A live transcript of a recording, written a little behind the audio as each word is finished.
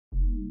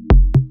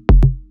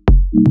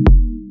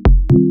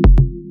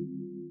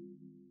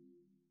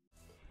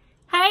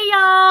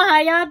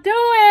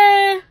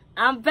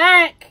I'm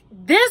back.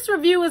 This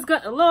review is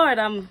going to, Lord,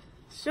 I'm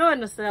showing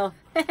myself.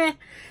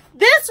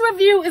 This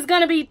review is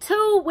going to be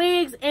 2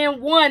 wigs in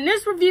 1.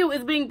 This review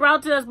is being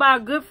brought to us by our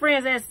good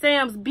friends at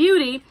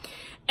SamsBeauty.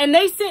 And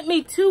they sent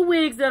me 2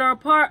 wigs that are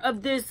part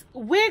of this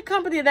wig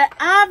company that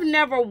I've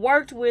never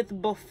worked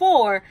with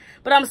before.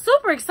 But I'm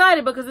super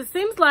excited because it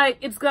seems like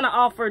it's going to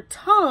offer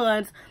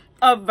tons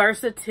of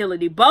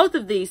versatility, both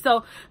of these.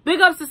 So big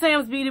ups to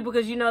SamsBeauty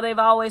because you know they've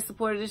always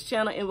supported this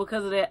channel, and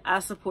because of that I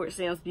support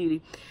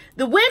SamsBeauty.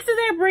 The wigs that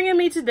they're bringing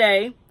me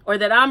today, or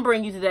that I'm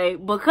bringing you today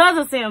because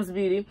of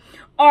SamsBeauty,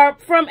 are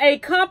from a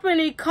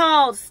company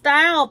called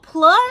Style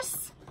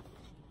Plus.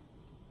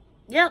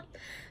 Yep,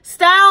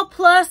 Style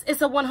Plus.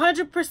 It's a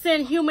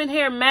 100% human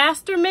hair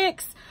master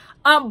mix.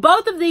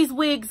 Both of these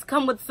wigs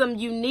come with some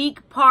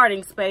unique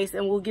parting space,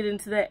 and we'll get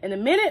into that in a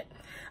minute.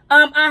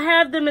 I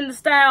have them in the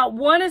style.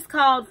 One is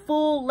called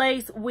Full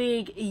Lace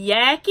Wig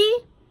Yaki,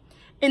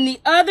 and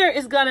the other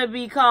is going to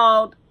be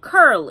called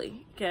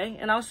Curly, okay?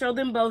 And I'll show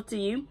them both to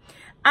you.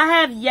 I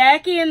have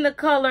Yaki in the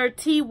color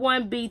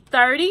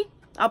T1B30.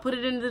 I'll put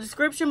it in the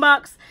description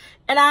box.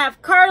 And I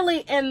have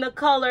Curly in the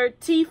color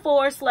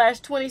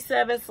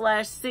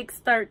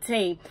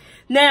T4/27/613.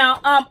 Now,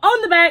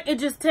 on the back, it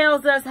just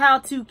tells us how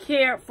to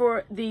care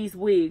for these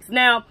wigs.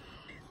 Now,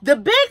 the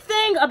big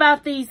thing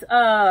about these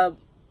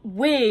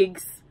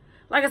wigs,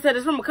 like I said,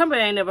 it's from a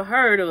company I ain't never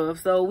heard of.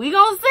 So we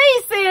gonna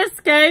see, sis,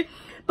 okay?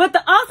 But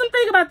the awesome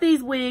thing about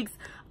these wigs,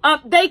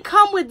 they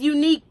come with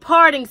unique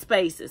parting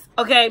spaces,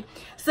 okay?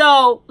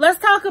 So let's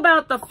talk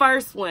about the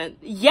first one.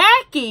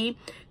 Yaki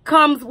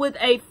comes with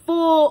a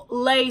full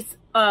lace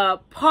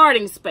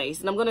parting space,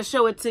 and I'm gonna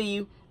show it to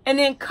you. And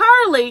then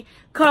Curly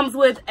comes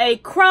with a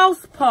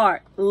cross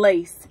part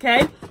lace,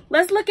 okay?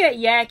 Let's look at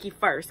Yaki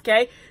first,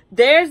 okay?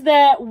 There's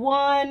that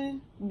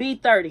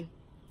 1B30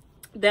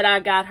 that I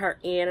got her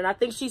in, and I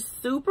think she's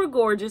super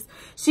gorgeous.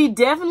 She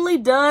definitely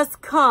does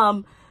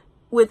come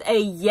with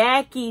a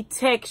Yaki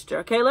texture,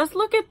 okay? Let's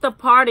look at the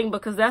parting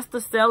because that's the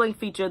selling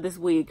feature of this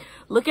wig.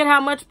 Look at how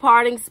much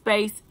parting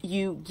space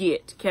you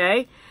get,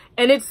 okay?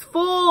 And it's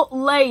full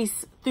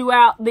lace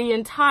throughout the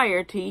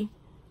entirety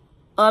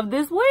of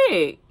this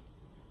wig.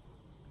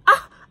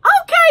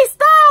 Okay,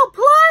 Style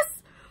Plus.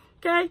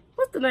 Okay,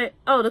 what's the name?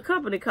 Oh, the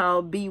company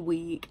called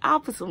WIG. I'll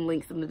put some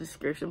links in the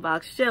description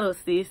box. Shut up,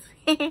 sis.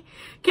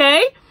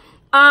 Okay.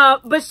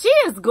 But she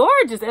is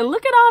gorgeous. And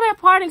look at all that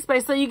parting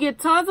space. So you get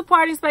tons of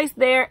parting space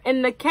there.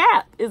 And the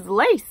cap is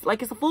lace.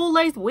 Like it's a full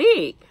lace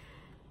wig.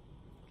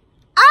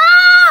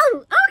 Oh,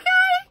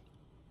 okay.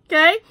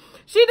 Okay.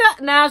 She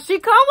does. Now, she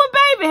come with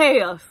baby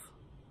hairs.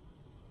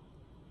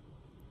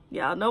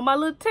 Y'all know my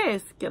little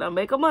test. Can I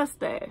make a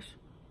mustache?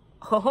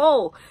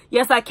 Oh,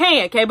 yes, I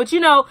can, okay? But, you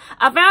know,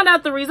 I found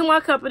out the reason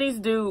why companies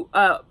do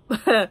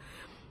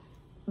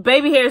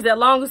baby hairs that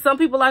long. Some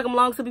people like them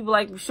long, some people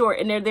like them short,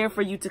 and they're there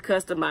for you to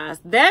customize.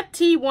 That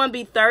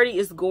T1B30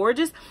 is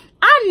gorgeous.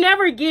 I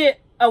never get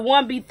a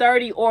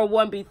 1B30 or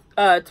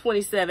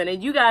 1B27,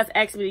 and you guys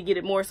asked me to get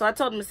it more, so I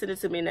told them to send it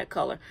to me in that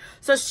color.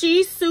 So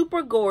she's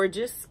super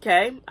gorgeous,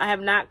 okay? I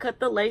have not cut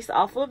the lace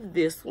off of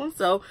this one,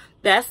 so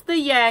that's the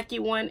Yaki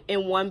one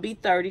in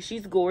 1B30.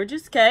 She's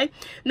gorgeous, okay?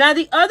 Now,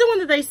 the other one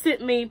that they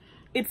sent me,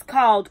 it's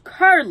called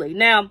Curly.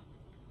 Now,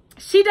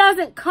 she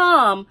doesn't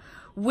come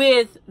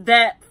with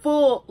that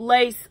full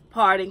lace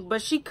parting,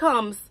 but she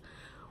comes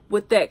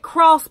with that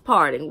cross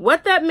parting.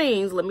 What that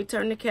means, let me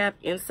turn the cap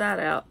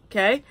inside out,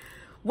 okay?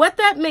 What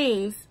that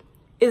means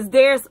is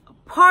there's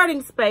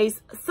parting space,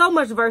 so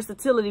much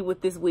versatility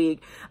with this wig.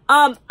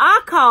 I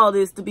call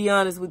this, to be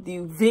honest with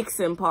you,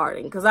 vixen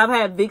parting, because I've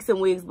had vixen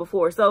wigs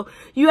before. So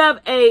you have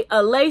a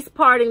lace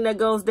parting that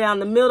goes down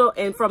the middle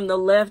and from the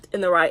left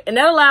and the right, and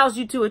that allows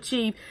you to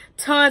achieve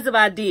tons of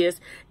ideas.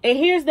 And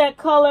here's that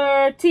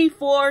color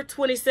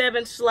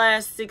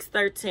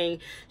T4/27/613.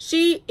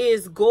 She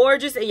is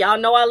gorgeous, and y'all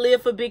know I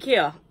live for big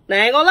hair. Now,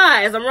 I ain't gonna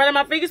lie, as I'm running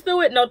my fingers through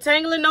it, no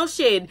tangling, no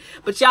shedding.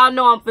 But y'all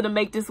know I'm finna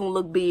make this one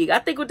look big. I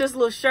think with this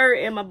little shirt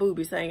and my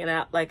boobies hanging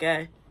out, like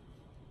I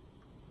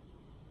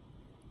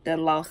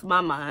done lost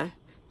my mind.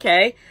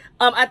 Okay?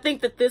 I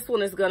think that this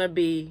one is gonna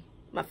be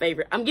my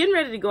favorite. I'm getting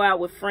ready to go out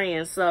with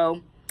friends, so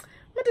I'm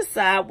gonna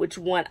decide which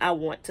one I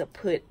want to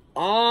put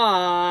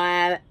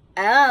on.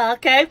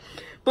 Okay?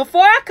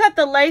 Before I cut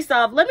the lace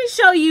off, let me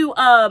show you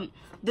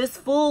this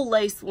full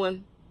lace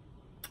one.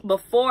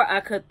 Before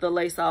I cut the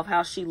lace off,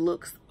 how she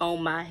looks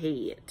on my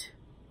head,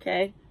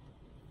 okay?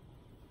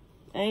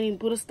 I ain't even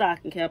put a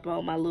stocking cap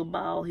on my little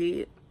bald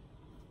head.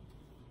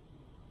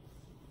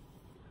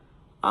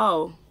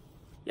 Oh,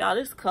 y'all,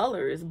 this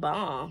color is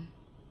bomb.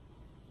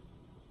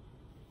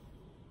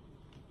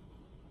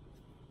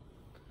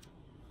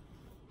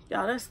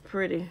 Y'all, that's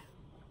pretty.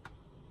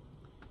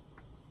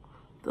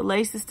 The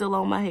lace is still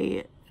on my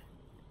head.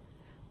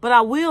 But I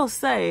will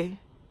say,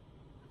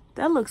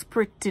 that looks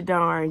pretty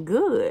darn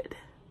good.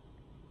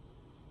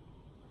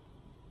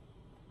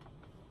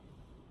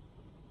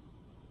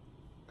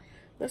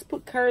 Let's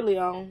put Curly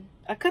on.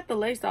 I cut the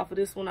lace off of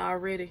this one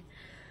already.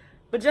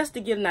 But just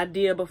to get an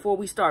idea before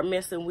we start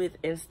messing with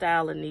and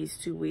styling these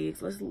 2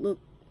 wigs, let's look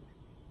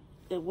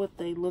at what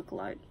they look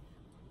like.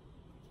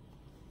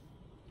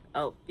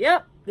 Oh,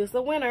 yep, this is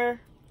a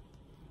winner.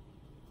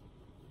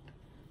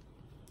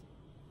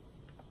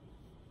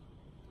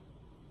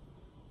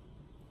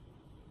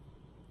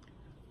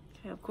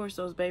 Okay, of course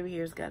those baby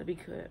hairs got to be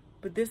cut.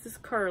 But this is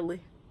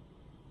curly.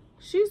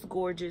 She's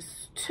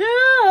gorgeous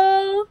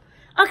too.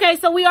 Okay,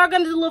 so we are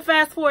going to do a little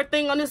fast forward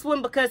thing on this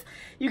one because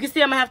you can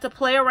see I'm going to have to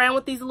play around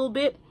with these a little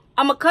bit.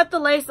 I'm going to cut the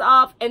lace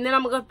off and then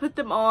I'm going to put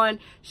them on,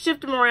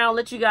 shift them around,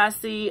 let you guys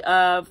see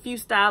a few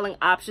styling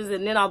options,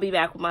 and then I'll be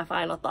back with my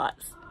final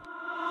thoughts.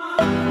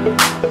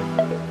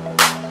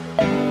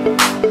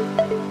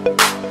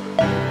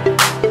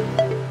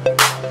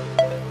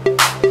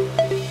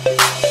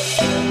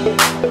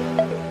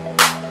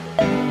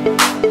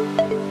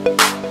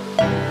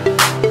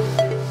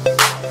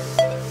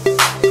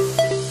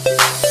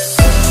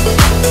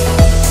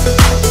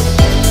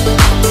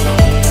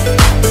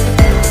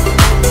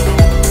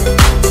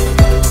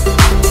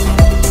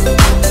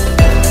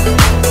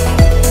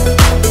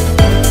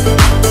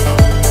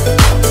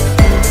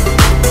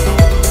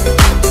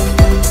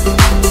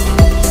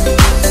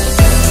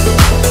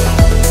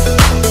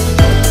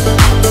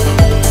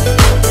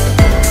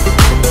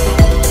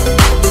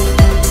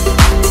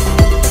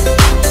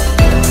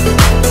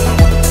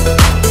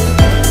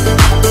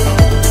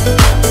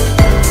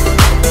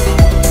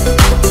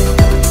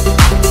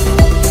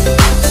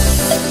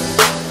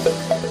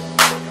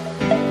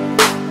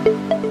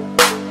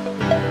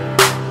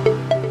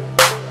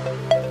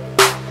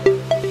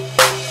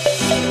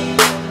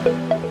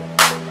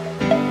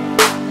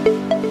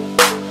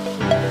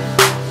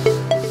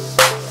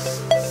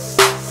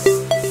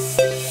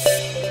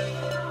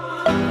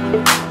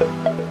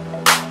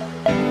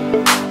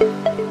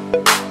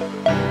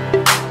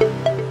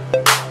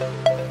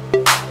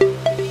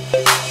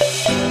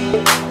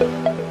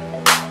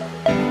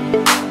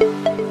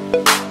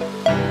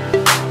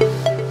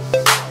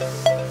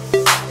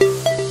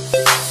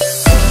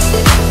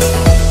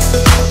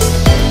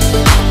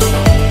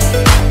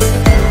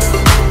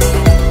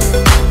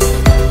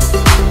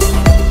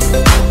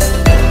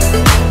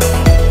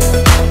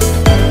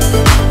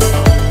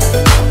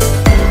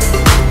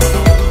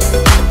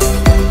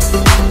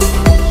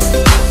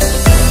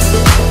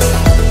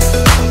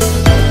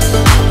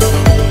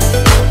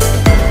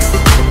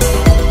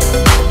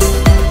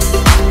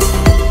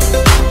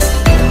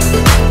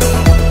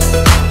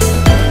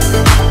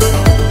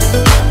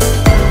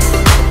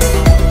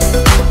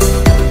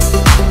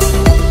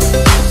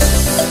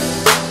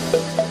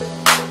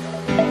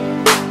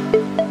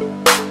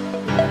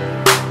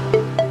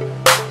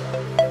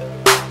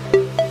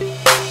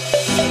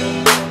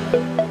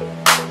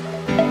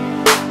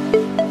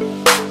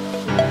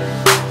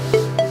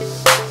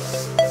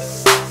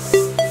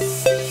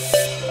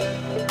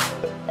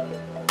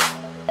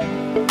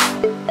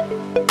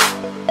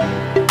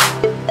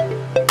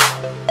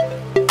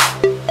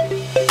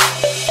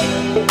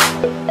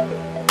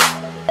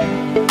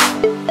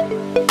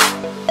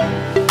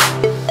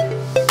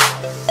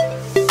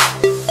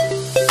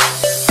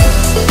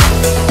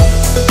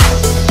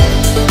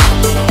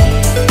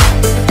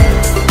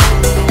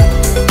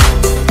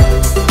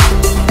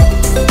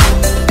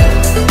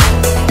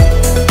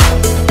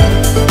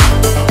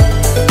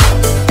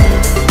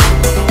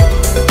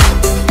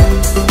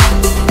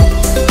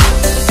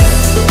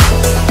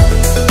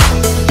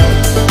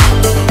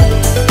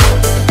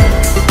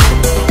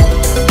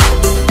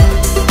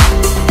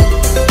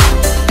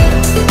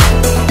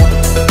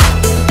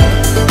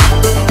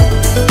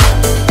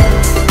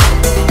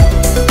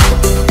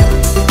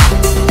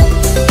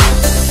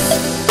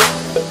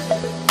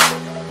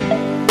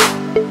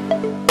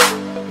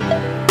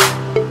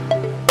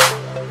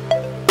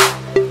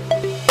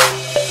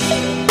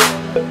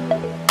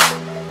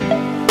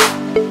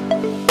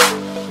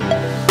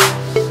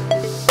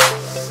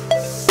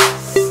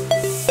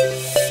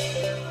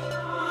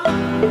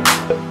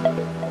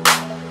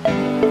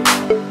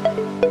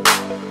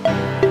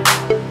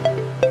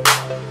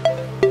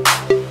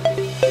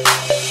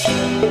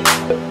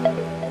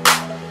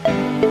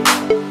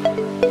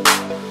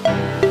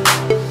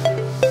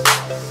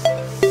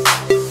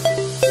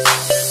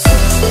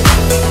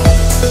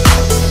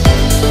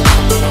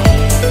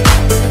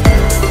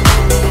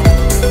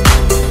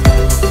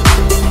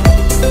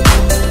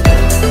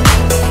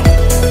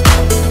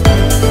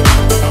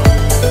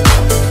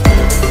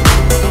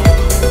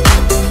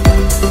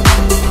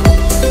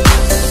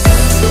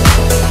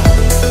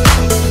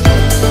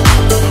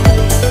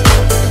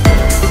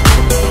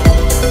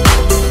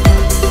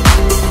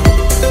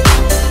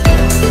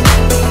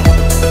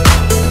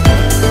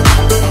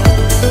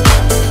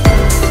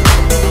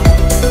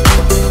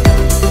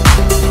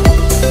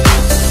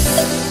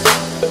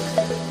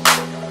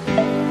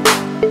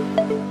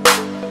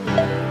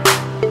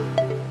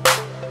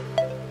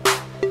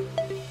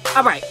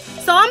 All right,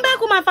 so I'm back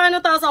with my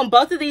final thoughts on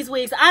both of these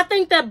wigs. I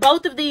think that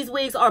both of these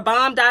wigs are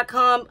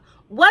bomb.com.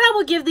 What I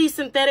would give these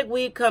synthetic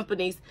wig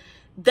companies,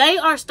 they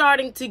are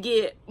starting to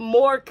get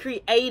more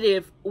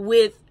creative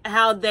with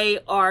how they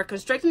are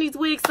constructing these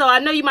wigs. So I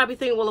know you might be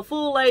thinking, well, a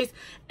full lace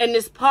and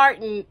this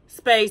parting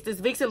space, this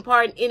vixen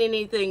parting in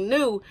anything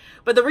new.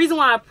 But the reason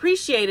why I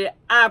appreciate it,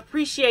 I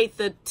appreciate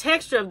the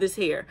texture of this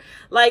hair.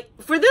 Like,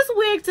 for this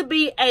wig to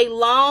be a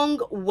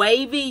long,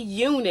 wavy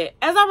unit,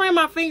 as I ran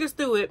my fingers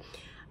through it,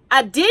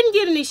 I didn't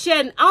get any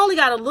shedding. I only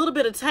got a little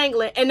bit of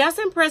tangling, and that's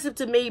impressive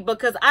to me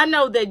because I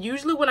know that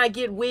usually when I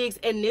get wigs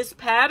in this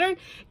pattern,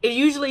 it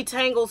usually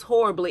tangles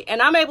horribly,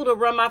 and I'm able to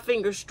run my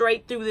fingers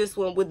straight through this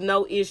one with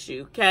no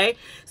issue, okay?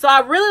 So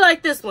I really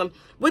like this one.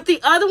 With the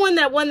other one,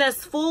 that one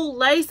that's full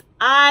lace,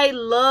 I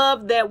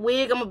love that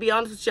wig. I'm gonna be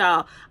honest with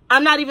y'all.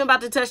 I'm not even about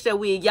to touch that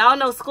wig. Y'all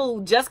know school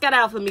just got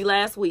out for me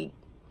last week.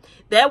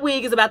 That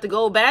wig is about to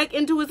go back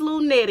into its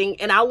little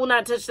netting, and I will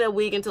not touch that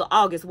wig until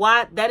August.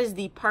 Why? That is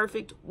the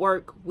perfect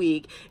work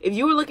wig. If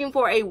you were looking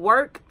for a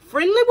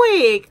work-friendly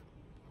wig,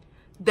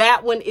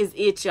 that one is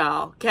it,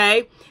 y'all,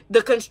 okay?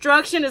 The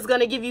construction is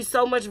going to give you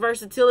so much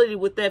versatility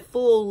with that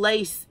full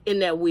lace in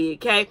that wig,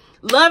 okay?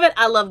 Love it.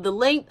 I love the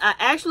length. I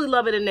actually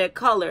love it in that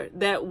color,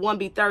 that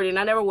 1B30, and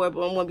I never wear it,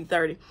 but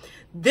 1B30.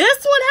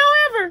 This one,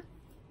 however,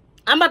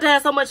 I'm about to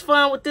have so much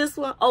fun with this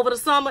one over the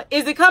summer.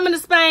 Is it coming to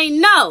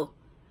Spain? No.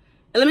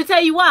 And let me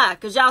tell you why.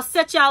 Because y'all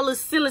set y'all little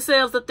silly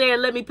selves up there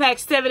and let me pack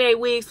 7, 8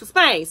 wigs for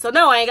Spain. So,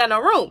 no, I ain't got no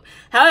room.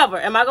 However,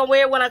 am I going to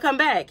wear it when I come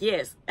back?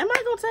 Yes. Am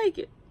I going to take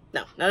it?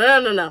 No.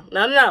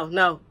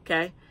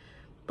 Okay?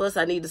 Plus,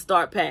 I need to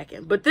start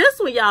packing. But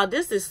this one, y'all,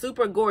 this is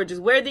super gorgeous.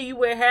 Whether you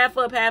wear half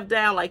up, half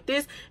down like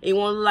this, and you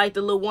want to look like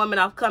the little woman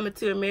off Coming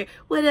to America,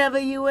 whatever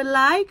you would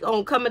like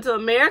on Coming to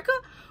America,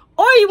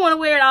 or you want to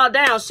wear it all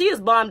down, she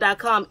is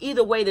bomb.com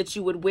either way that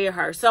you would wear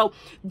her. So,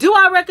 do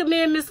I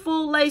recommend Miss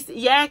Full Lace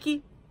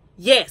Yaki?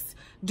 Yes.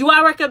 Do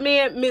I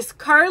recommend Miss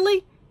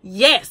Curly?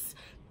 Yes.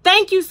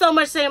 Thank you so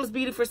much,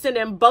 SamsBeauty, for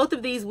sending both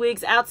of these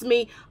wigs out to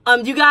me.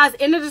 You guys,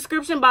 in the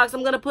description box,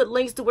 I'm going to put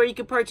links to where you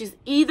can purchase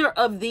either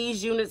of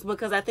these units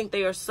because I think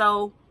they are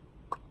so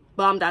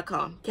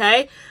bomb.com.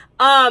 Okay?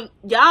 Y'all,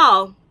 am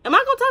I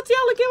going to talk to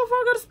y'all again before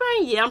I go to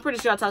Spain? Yeah, I'm pretty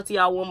sure I'll talk to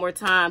y'all one more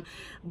time.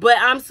 But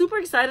I'm super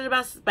excited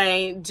about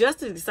Spain,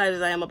 just as excited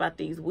as I am about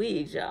these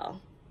wigs,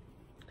 y'all.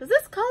 Because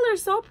this color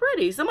is so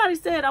pretty. Somebody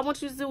said, I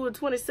want you to do a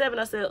 27.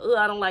 I said,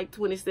 I don't like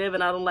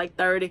 27. I don't like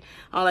 30.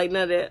 I don't like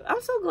none of that.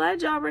 I'm so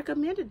glad y'all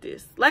recommended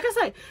this. Like I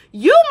say,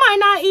 you might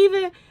not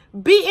even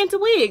be into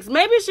wigs.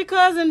 Maybe it's your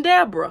cousin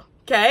Deborah,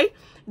 okay?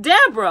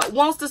 Deborah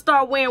wants to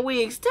start wearing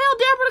wigs. Tell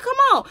Deborah to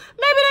come on.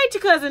 Maybe it ain't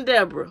your cousin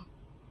Deborah.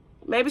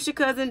 Maybe it's your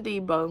cousin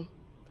Debo,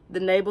 the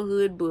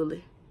neighborhood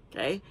bully,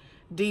 okay?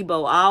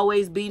 Debo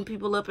always beating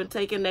people up and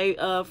taking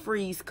their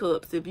freeze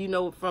cups. If you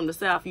know from the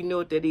South, you know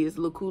what that is.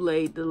 Little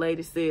Kool-Aid the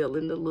lady sell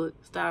in the little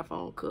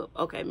styrofoam cup.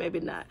 Okay, maybe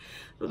not.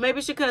 But maybe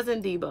it's your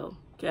cousin Debo,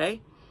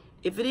 okay?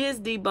 If it is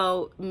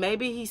Debo,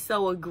 maybe he's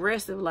so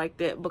aggressive like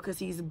that because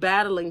he's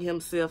battling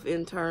himself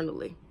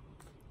internally.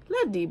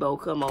 Let Debo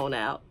come on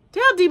out.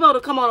 Tell Debo to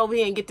come on over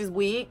here and get this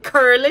wig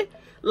curly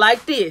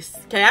like this.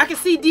 Okay, I can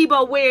see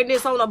Debo wearing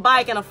this on a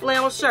bike and a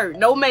flannel shirt.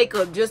 No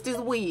makeup, just his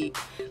wig.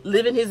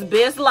 Living his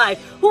best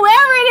life. Whoever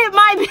it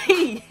might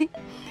be,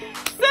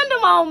 send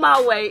them on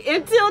my way.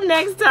 Until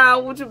next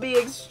time, which will be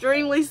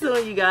extremely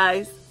soon, you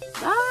guys.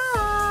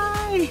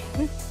 Bye.